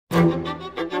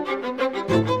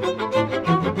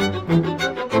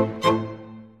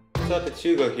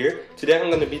Hugo here. Today I'm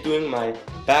going to be doing my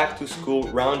back to school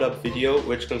roundup video,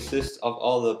 which consists of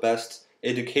all the best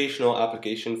educational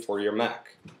applications for your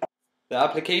Mac. The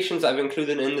applications I've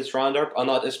included in this roundup are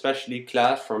not especially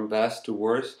classed from best to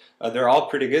worst. They're all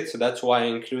pretty good, so that's why I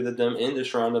included them in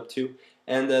this roundup too.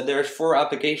 And there's 4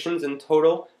 applications in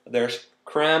total. There's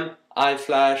Cram,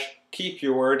 iFlash, Keep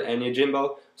Your Word, and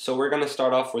Yojimbo. So we're going to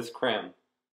start off with Cram.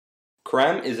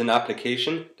 Cram is an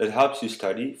application that helps you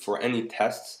study for any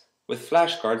tests with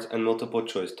flashcards and multiple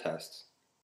choice tests.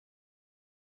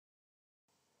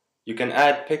 You can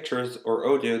add pictures or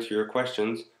audio to your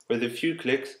questions with a few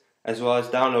clicks, as well as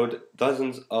download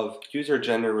dozens of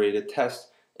user-generated tests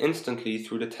instantly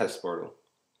through the test portal.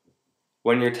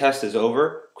 When your test is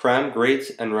over, Cram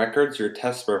grades and records your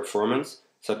test performance,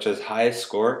 such as highest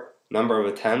score, number of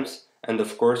attempts, and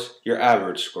of course your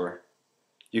average score.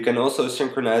 You can also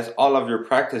synchronize all of your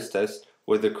practice tests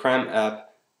with the Cram app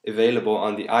available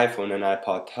on the iPhone and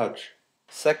iPod Touch.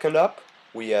 Second up,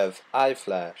 we have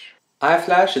iFlash.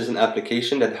 iFlash is an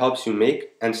application that helps you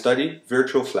make and study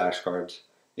virtual flashcards.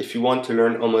 If you want to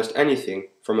learn almost anything,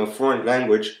 from a foreign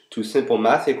language to simple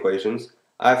math equations,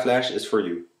 iFlash is for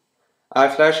you.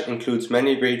 iFlash includes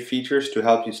many great features to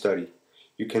help you study.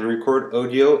 You can record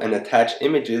audio and attach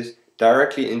images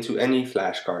directly into any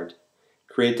flashcard.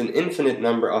 Create an infinite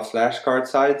number of flashcard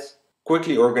sites,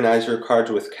 quickly organize your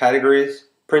cards with categories,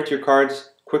 print your cards,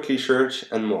 quickly search,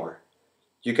 and more.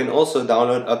 You can also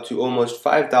download up to almost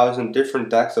 5,000 different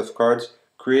decks of cards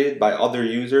created by other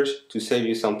users to save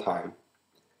you some time.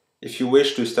 If you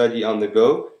wish to study on the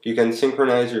go, you can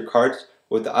synchronize your cards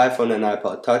with the iPhone and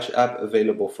iPod Touch app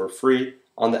available for free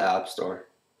on the App Store.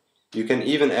 You can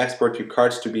even export your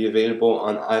cards to be available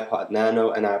on iPod Nano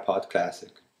and iPod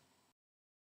Classic.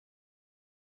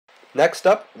 Next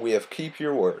up, we have Keep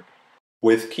Your Word.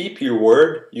 With Keep Your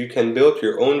Word, you can build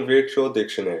your own virtual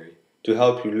dictionary to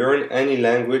help you learn any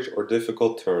language or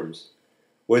difficult terms.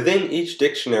 Within each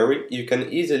dictionary, you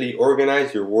can easily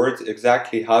organize your words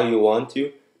exactly how you want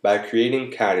to by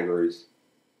creating categories.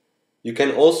 You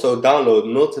can also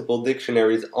download multiple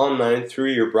dictionaries online through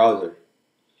your browser.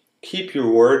 Keep Your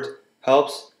Word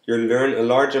helps you learn a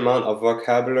large amount of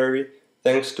vocabulary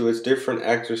thanks to its different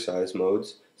exercise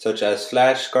modes, such as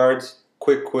flashcards,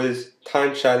 quick quiz,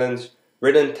 time challenge,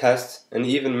 written tests, and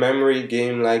even memory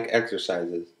game-like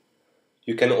exercises.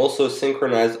 You can also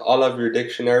synchronize all of your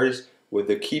dictionaries with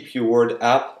the Keep Your Word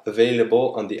app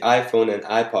available on the iPhone and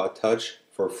iPod Touch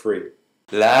for free.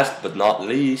 Last but not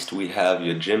least, we have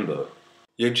Yojimbo.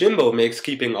 Yojimbo makes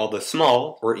keeping all the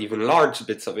small or even large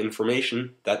bits of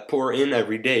information that pour in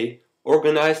every day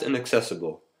organized and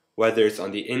accessible, whether it's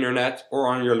on the internet or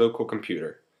on your local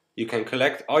computer. You can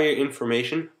collect all your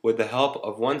information with the help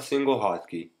of one single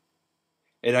hotkey.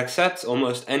 It accepts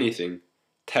almost anything: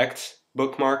 texts,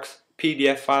 bookmarks,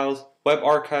 PDF files, web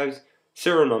archives,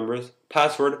 serial numbers,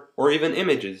 password, or even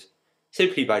images,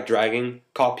 simply by dragging,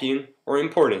 copying, or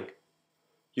importing.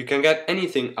 You can get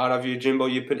anything out of Yojimbo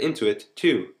you put into it,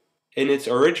 too, in its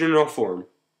original form.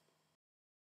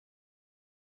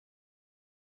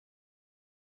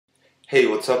 Hey,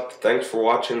 what's up? Thanks for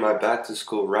watching my back to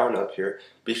school roundup here.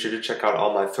 Be sure to check out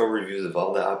all my film reviews of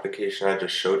all the application I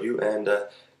just showed you, and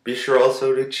be sure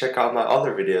also to check out my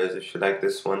other videos if you like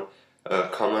this one.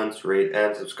 Comment, rate,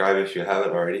 and subscribe if you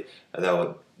haven't already. That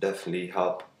would definitely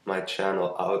help my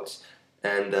channel out.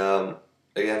 And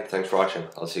again, thanks for watching.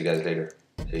 I'll see you guys later.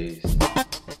 Peace.